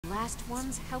last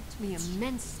ones helped me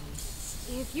immensely.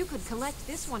 If you could collect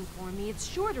this one for me, it's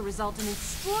sure to result in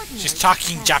extraordinary She's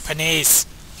talking success. Japanese.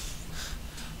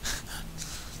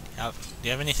 Do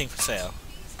you have anything for sale?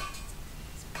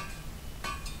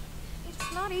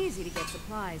 It's not easy to get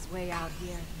supplies way out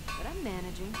here, but I'm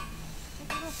managing.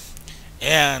 Take a look.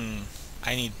 And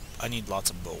I need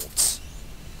lots of bolts.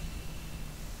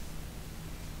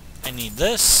 I need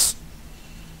this.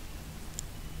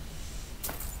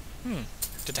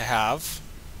 Good to have.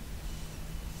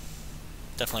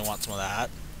 Definitely want some of that.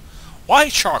 Why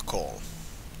charcoal?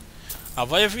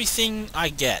 Of everything I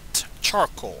get,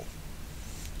 charcoal.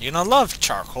 You're gonna love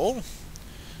charcoal.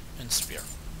 And spear.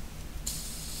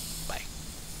 Bye.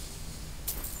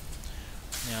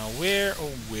 Now where,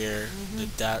 oh where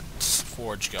did that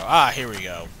forge go? Ah, here we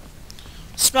go.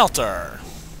 Smelter.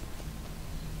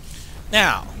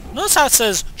 Now, notice how it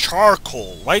says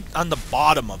charcoal right on the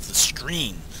bottom of the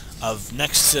screen of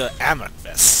next to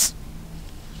amethyst.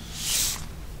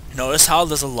 Notice how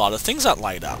there's a lot of things that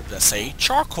light up that say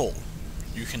charcoal.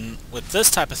 You can, with this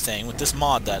type of thing, with this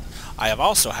mod that I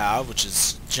also have, which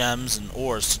is gems and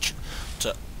ores,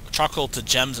 to charcoal to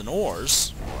gems and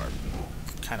ores, or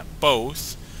kind of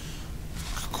both,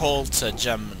 coal to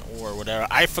gem and ore, whatever.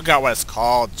 I forgot what it's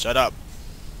called. Shut up.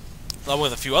 Well,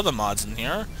 with a few other mods in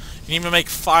here, you can even make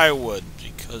firewood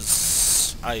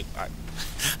because I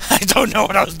don't know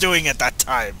what I was doing at that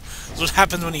time. That's what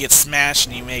happens when you get smashed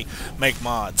and you make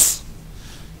mods.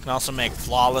 You can also make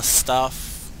flawless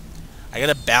stuff. I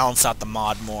gotta balance out the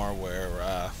mod more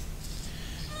where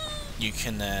you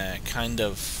can kind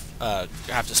of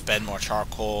have to spend more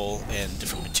charcoal and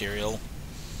different material,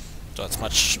 so it's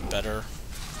much better.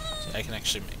 So I can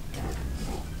actually make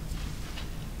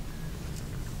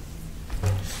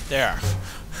there.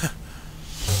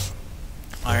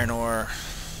 Iron ore.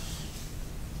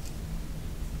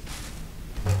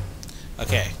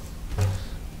 Okay.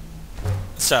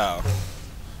 So,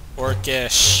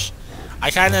 orcish.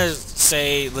 I kind of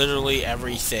say literally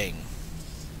everything.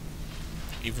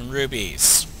 Even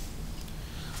rubies.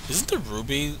 Isn't the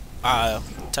ruby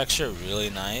texture really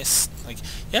nice? Like,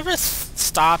 you ever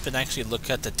stop and actually look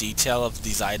at the detail of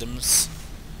these items?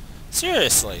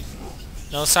 Seriously.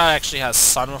 Notice how it actually has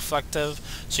sun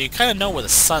reflective, so you kind of know where the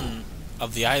sun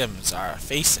of the items are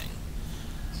facing.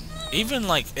 Even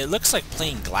like, it looks like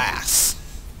plain glass.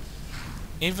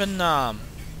 Even,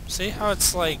 see how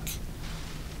it's like,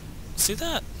 see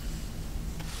that?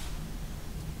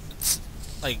 It's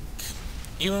like,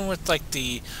 even with like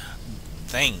the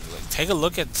thing, like take a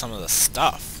look at some of the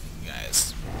stuff,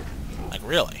 guys. Like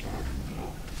really.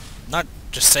 Not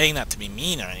just saying that to be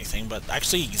mean or anything, but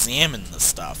actually examine the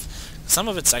stuff. Some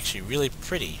of it's actually really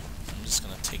pretty. I'm just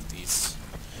gonna take these.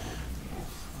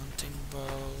 Hunting bow.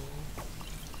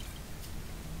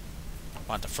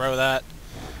 Want to throw that.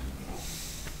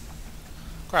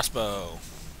 Crossbow.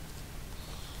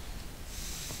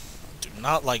 Do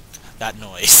not like that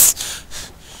noise.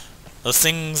 Those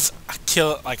things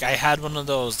kill. Like I had one of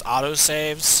those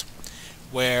autosaves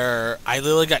where I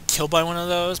literally got killed by one of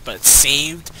those, but it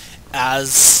saved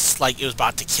as like it was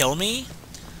about to kill me.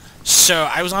 So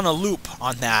I was on a loop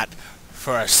on that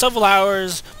for several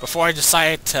hours before I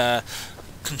decided to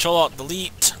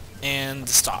Control-Alt-Delete and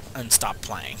stop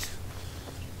playing.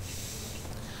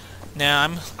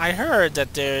 Now I heard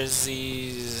that there's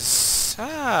these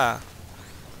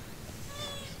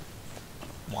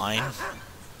wine.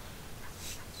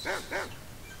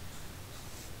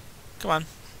 Come on.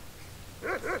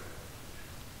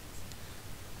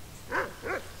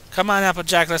 Come on,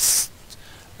 Applejack, let's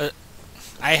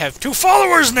I have 2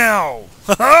 followers now!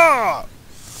 Haha!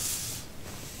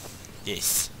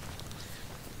 Yes.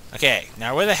 Okay,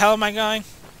 now where the hell am I going?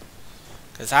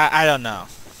 Because I don't know.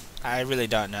 I really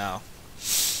don't know.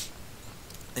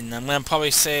 And I'm going to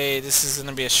probably say this is going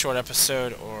to be a short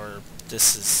episode, or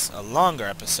this is a longer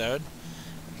episode.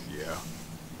 Yeah.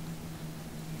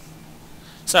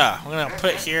 So, I'm going to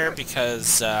put it here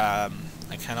because I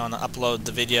kind of want to upload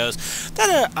the videos that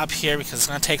are up here because it's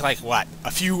going to take like, what,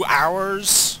 a few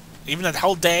hours? Even a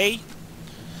whole day?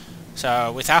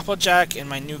 So, with Applejack and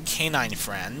my new canine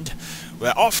friend,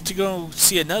 we're off to go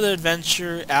see another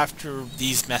adventure after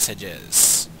these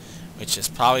messages. Which is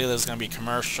probably there's going to be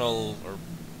commercial or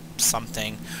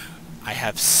something. I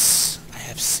have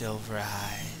silver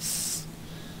eyes.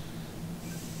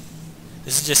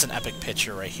 This is just an epic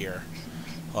picture right here.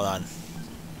 Hold on.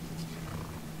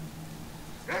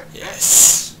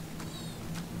 Yes.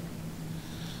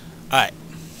 Alright.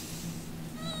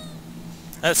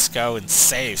 Let's go and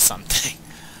save something.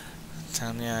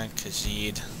 Tanya,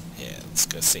 Khajiit. Yeah, let's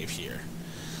go save here.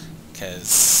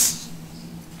 Because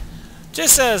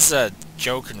Just as a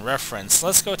joke and reference,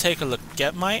 let's go take a look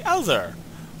at my other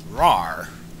RAR.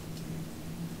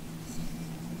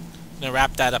 I'm gonna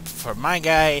wrap that up for my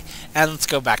guy, and let's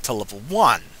go back to level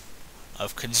 1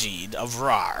 of Khajiit of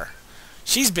RAR.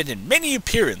 She's been in many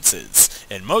appearances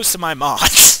in most of my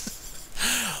mods.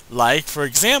 Like, for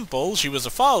example, she was a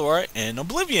follower in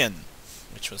Oblivion,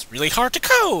 which was really hard to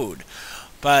code,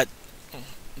 but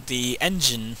the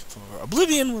engine for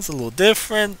Oblivion was a little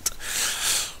different.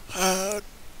 I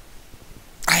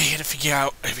had to figure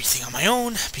out everything on my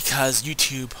own because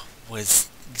YouTube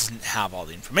didn't have all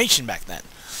the information back then.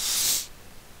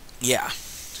 Yeah,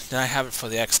 then I have it for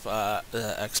the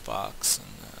Xbox and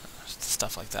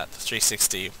stuff like that. The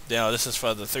 360. No, this is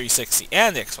for the 360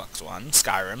 and the Xbox One.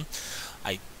 Skyrim,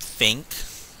 I think.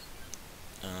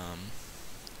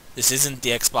 This isn't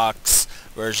the Xbox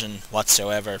version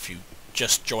whatsoever. If you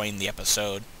just joined the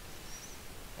episode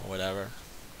or whatever.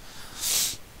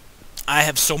 I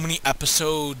have so many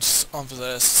episodes of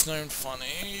this. It's not even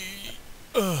funny.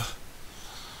 Ugh.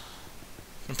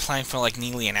 Been playing for like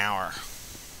nearly an hour.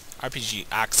 RPG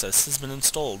Access has been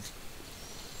installed.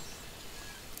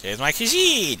 Here's my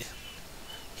Khajiit.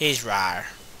 He's rar.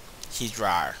 He's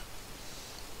rar.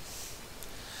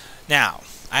 Now,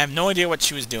 I have no idea what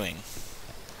she was doing.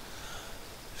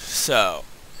 So,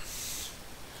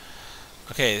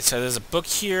 okay, so there's a book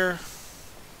here.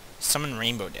 Summon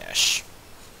Rainbow Dash.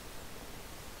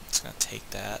 Just gonna take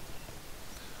that.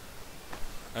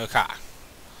 Okay.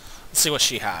 Let's see what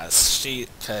she has.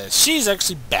 Cause she's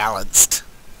actually balanced.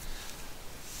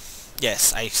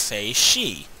 Yes, I say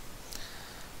she.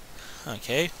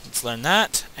 Okay, let's learn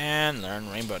that, and learn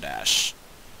Rainbow Dash.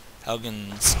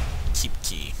 Helgen's Keep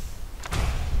Key.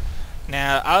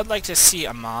 Now, I would like to see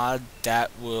a mod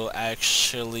that will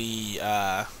actually,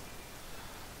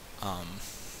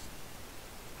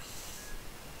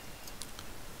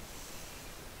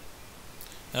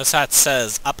 notice how it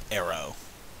says up arrow.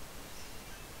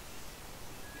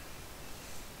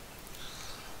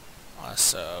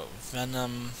 So,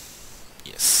 Venom,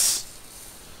 yes.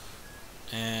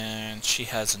 And she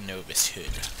has a Novus hood.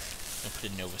 I'm gonna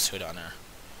put a Novus hood on her.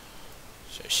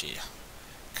 So she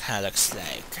kinda looks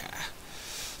like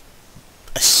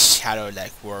a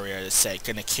shadow-like warrior that's like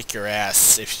gonna kick your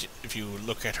ass if you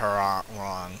look at her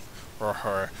wrong, or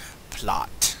her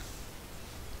plot,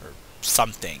 or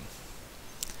something.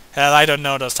 Hell, I don't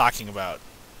know what I was talking about.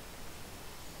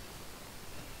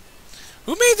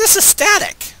 Who made this a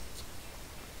static?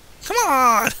 Come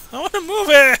on! I want to move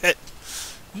it!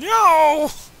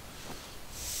 No!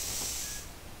 Is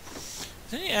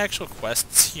there any actual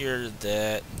quests here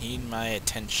that need my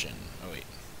attention? Oh wait.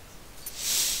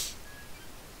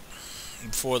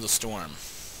 Before the Storm.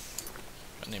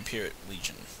 And the Imperial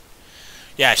Legion.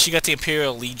 Yeah, she got the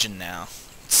Imperial Legion now.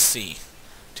 Let's see.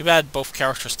 Too bad both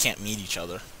characters can't meet each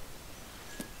other.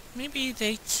 Maybe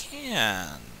they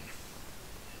can.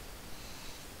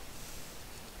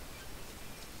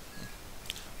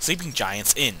 Sleeping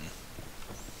Giants Inn.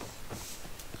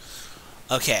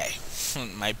 Okay.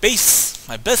 My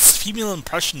best female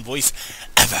impression voice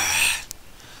ever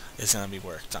is gonna be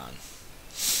worked on.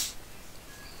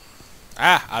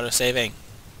 Ah, auto-saving.